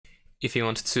if you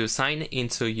want to sign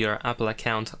into your Apple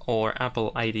account or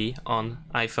Apple ID on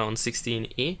iPhone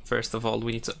 16e, first of all,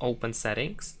 we need to open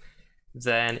settings.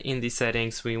 Then in the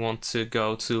settings, we want to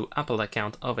go to Apple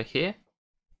account over here.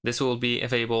 This will be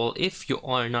available if you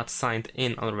are not signed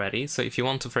in already. So if you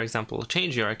want to, for example,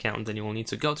 change your account, then you will need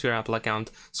to go to your Apple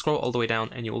account, scroll all the way down,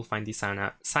 and you will find the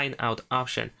sign out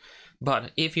option.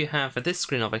 But if you have this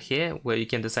screen over here, where you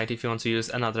can decide if you want to use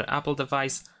another Apple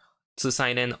device to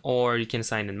sign in, or you can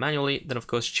sign in manually, then of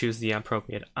course choose the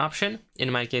appropriate option.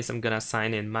 In my case, I'm gonna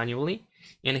sign in manually.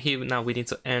 And here now we need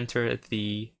to enter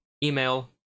the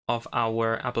email of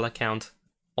our Apple account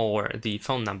or the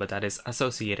phone number that is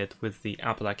associated with the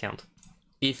Apple account.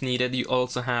 If needed, you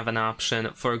also have an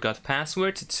option forgot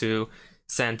password to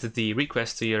send the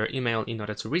request to your email in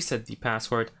order to reset the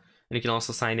password. And you can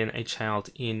also sign in a child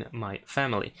in my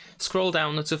family. Scroll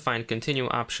down to find continue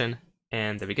option,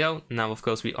 and there we go. Now of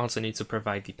course we also need to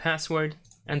provide the password,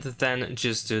 and then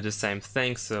just do the same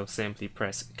thing, so simply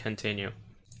press continue.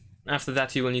 After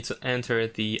that, you will need to enter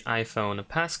the iPhone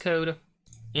passcode,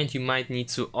 and you might need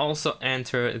to also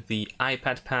enter the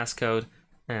iPad passcode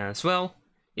as well.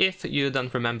 If you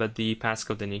don't remember the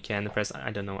passcode, then you can press,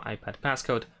 I don't know, iPad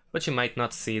passcode, but you might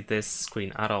not see this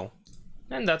screen at all.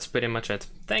 And that's pretty much it.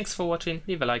 Thanks for watching,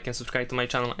 leave a like and subscribe to my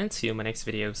channel, and see you in my next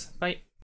videos. Bye!